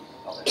clearly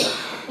of an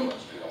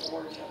extraterrestrial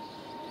origin.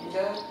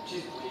 Да,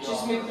 че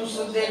сме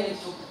посадени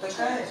тук.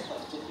 Така е.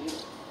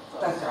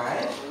 Така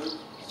е.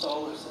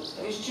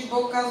 Виж, че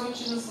Бог казва,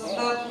 че да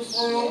създават по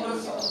свои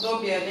образ и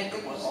подобие, а не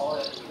като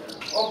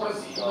образ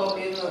и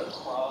подобие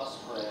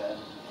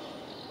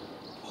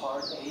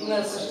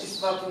на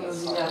съществата на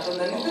Земята.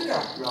 Нали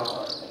така?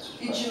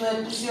 И че не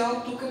е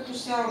посял, тук е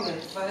посял, не.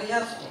 Това е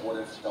ясно. What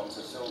if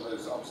Dr.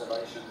 Silver's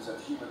observations of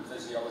human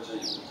physiology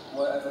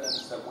were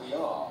evidence that we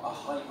are a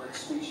hybrid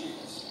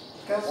species?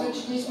 Казва,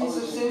 че ние сме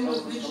съвсем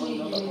различни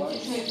и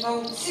генетично и това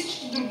от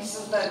всички други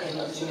създания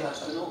на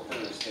Земята.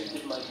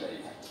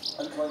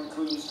 And claim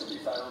clues can be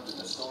found in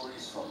the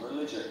stories from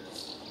religions.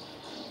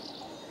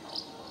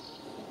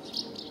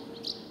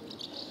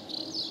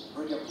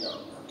 Brigham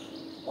Young,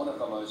 one of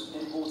the most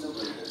important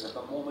leaders of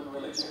the Mormon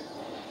religion,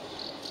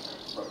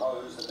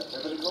 proposed that the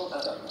biblical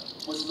Adam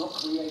was not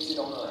created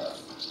on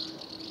earth,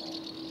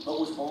 but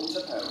was born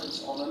to parents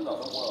on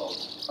another world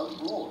and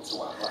brought to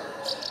our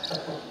planet.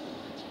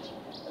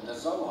 In the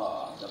Zohar,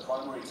 the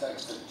primary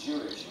text of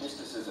Jewish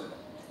mysticism,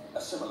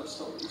 a similar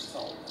story is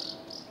told.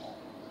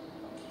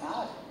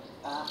 Adam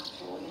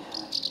actually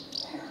had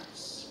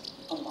parents,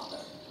 a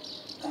mother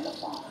and a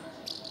father,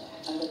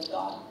 and that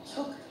God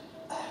took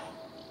Adam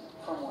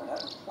from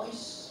whatever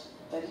place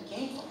that he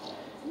came from.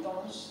 We don't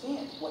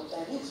understand what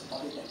that is,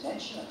 another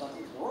dimension,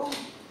 another world.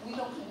 We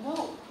don't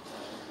know.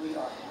 We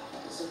are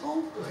visible,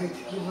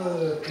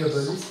 Такива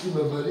кабалисти,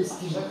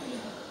 мабалисти.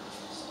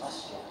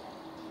 celestial,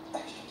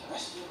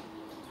 extraterrestrial.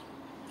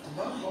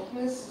 Да, Бог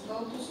не е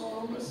създал по своя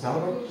образ. Да,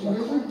 не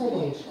го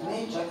помня.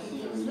 Не, чакай, ти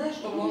не знаеш,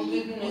 то може да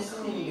е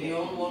донесен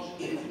ембрион, може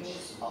да е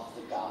донесен. Of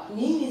the God.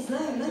 Ние не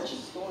знаем, значи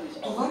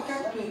това,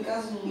 както е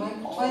казано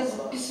майко, това е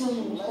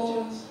записано от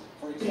хора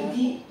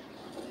преди,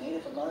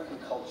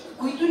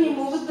 които не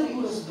могат да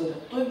го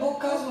разберат. Той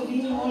Бог казва,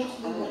 вие не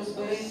можете да го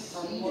разберете,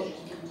 а не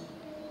можете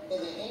да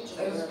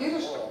го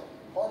разбираш.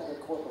 Part of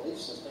their core belief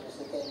system is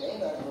that they may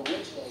not have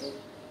originated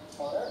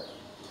on Earth.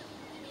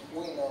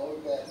 We know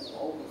that the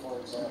Hopi, for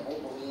example,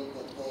 believe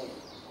that they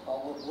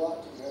were brought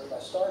to the Earth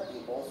by star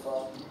people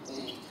from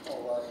the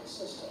Orion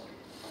system.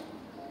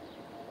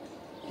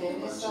 Те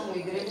не само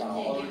и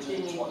древните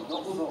египтяни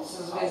от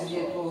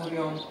съзвездието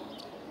Орион.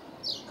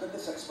 Could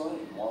this explain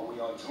why we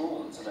are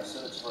drawn to the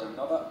search for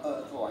another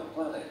Earth-like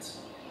planet?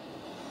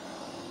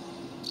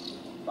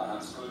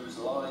 Perhaps clues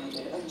lie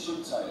in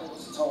ancient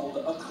tales told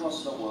across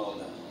the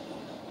world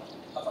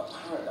of a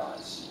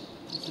paradise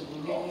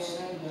lost.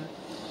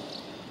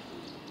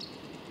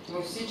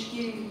 Във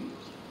всички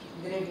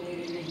древни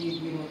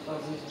религии има това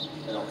за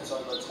In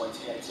October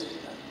 2018,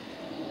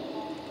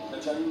 the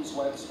James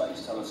Webb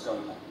Space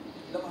Telescope,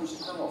 the most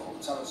powerful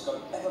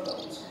telescope ever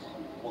built,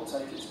 will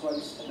take its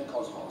place in the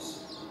cosmos,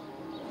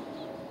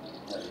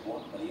 nearly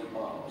 1 million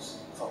miles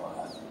from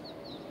Earth.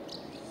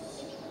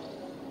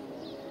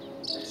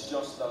 It's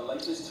just the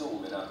latest tool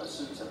in our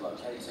pursuit of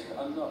locating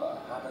another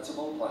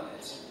habitable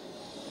planet.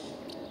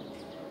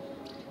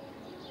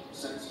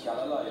 Since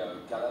Galileo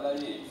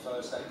Galilei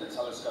first aimed the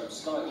telescope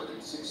skyward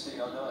in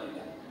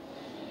 1609,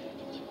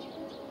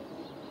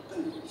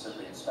 billions have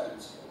been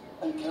spent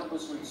and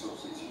countless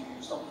resources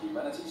used on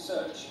humanity's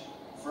search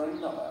for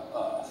another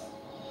Earth.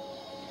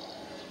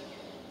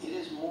 It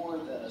is more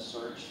than a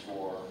search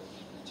for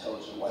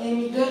intelligent life.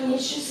 Еми да, ние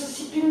ще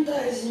съсипим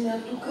тази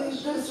земя тук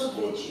и търсят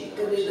вече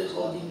къде да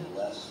ходим.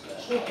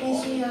 Защото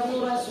ние сме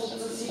ядора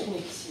от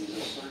съсипници.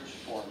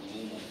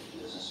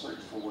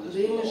 Да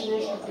имаш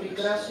нещо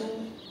прекрасно.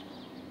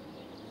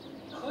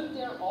 Could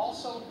there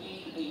also be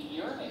a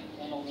yearning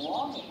and a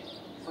longing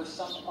for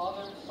some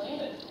other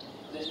planet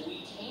that we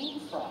came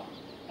from?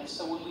 And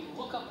so when we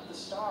look up at the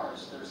stars,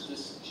 there's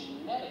this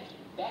genetic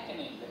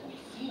beckoning that we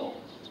feel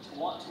to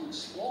want to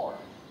explore,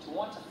 to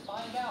want to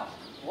find out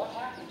what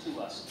happened to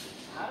us.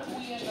 How did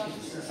we end up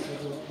here?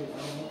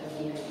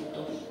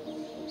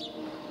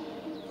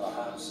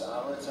 Perhaps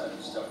our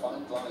attempts to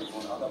find life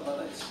on other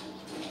planets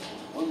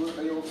will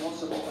reveal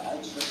possible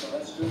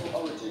extraterrestrial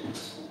origins,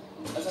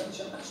 as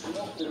ancient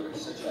astronaut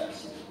theories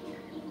suggest.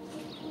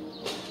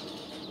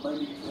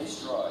 Maybe this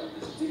drive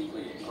is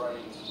deeply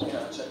ingrained in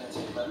our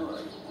genetic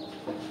memory.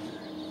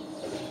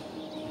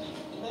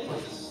 In many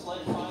ways, this is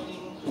like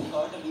finding the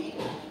Garden of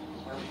Eden,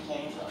 where we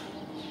came from.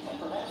 And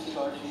perhaps the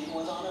Garden of Eden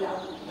was on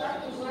another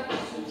planet.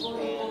 And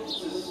this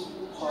is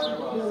part of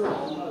our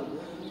own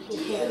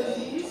DNA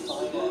to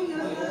find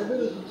out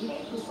where we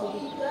came from.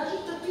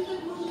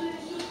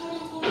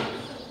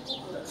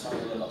 The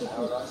tale of a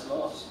paradise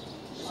lost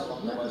is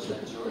among the most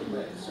enduring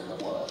myths in the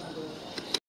world.